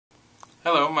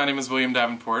Hello, my name is William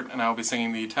Davenport, and I will be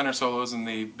singing the tenor solos in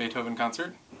the Beethoven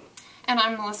concert. And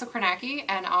I'm Melissa Kornacki,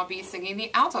 and I'll be singing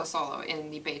the alto solo in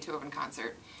the Beethoven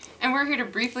concert. And we're here to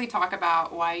briefly talk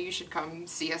about why you should come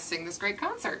see us sing this great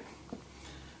concert.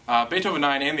 Beethoven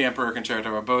 9 and the Emperor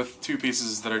Concerto are both two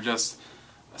pieces that are just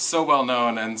so well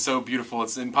known and so beautiful.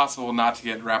 It's impossible not to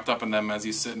get wrapped up in them as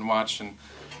you sit and watch. And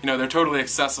they're totally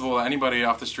accessible. Anybody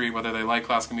off the street, whether they like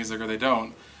classical music or they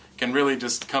don't, can really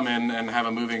just come in and have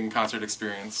a moving concert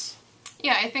experience.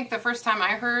 Yeah, I think the first time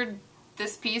I heard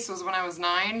this piece was when I was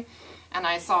 9, and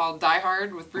I saw Die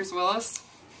Hard with Bruce Willis,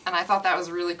 and I thought that was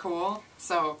really cool.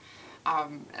 So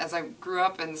as I grew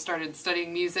up and started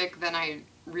studying music, then I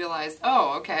realized,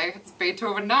 oh, okay, it's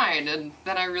Beethoven 9, and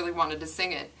then I really wanted to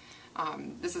sing it.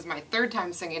 This is my third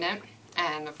time singing it,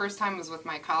 and the first time was with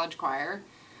my college choir,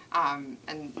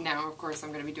 and now, of course, I'm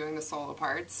going to be doing the solo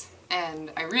parts.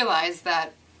 And I realized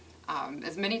that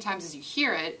as many times as you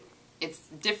hear it, it's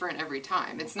different every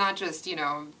time. It's not just,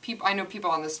 people. I know people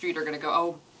on the street are going to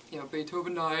go, oh,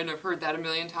 Beethoven 9, I've heard that a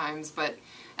million times, but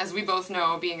as we both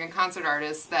know, being a concert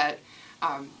artist, that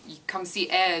you come see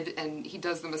Ed and he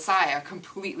does the Messiah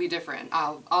completely different.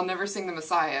 I'll never sing the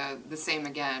Messiah the same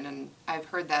again, and I've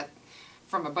heard that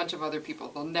from a bunch of other people.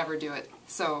 They'll never do it.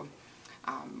 So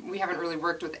we haven't really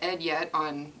worked with Ed yet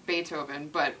on Beethoven,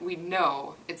 but we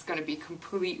know it's going to be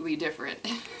completely different.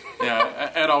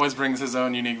 Yeah, Ed always brings his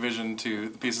own unique vision to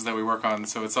the pieces that we work on,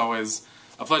 so it's always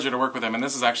a pleasure to work with him. And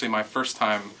this is actually my first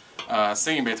time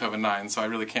singing Beethoven 9, so I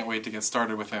really can't wait to get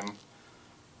started with him.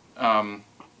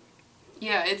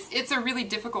 Yeah, it's a really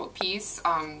difficult piece.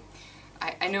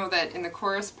 I know that in the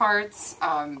chorus parts,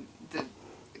 the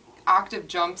octave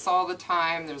jumps all the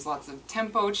time, there's lots of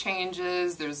tempo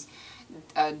changes, there's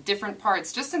different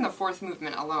parts just in the fourth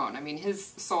movement alone. I mean, his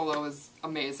solo is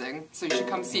amazing, so you should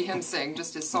come see him sing,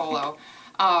 just his solo.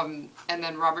 And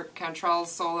then Robert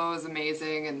Cantrell's solo is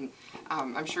amazing, and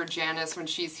I'm sure Janice, when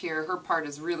she's here, her part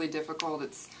is really difficult.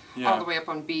 It's all the way up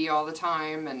on B all the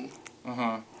time. And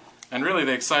And really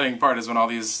the exciting part is when all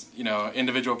these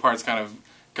individual parts kind of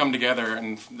come together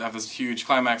and have this huge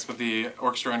climax with the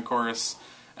orchestra and chorus,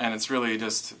 and it's really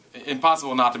just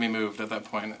impossible not to be moved at that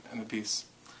point in the piece.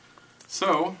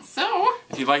 So,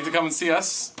 if you'd like to come and see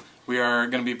us, we are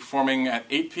going to be performing at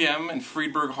 8 p.m. in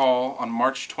Friedberg Hall on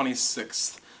March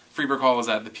 26th. Friedberg Hall is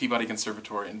at the Peabody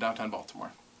Conservatory in downtown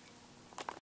Baltimore.